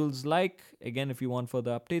schedule's like. Again, if you want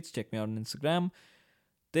further updates, check me out on Instagram.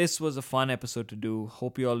 This was a fun episode to do.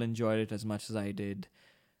 Hope you all enjoyed it as much as I did.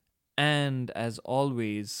 And as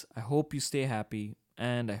always, I hope you stay happy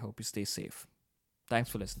and I hope you stay safe. Thanks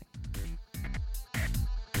for listening.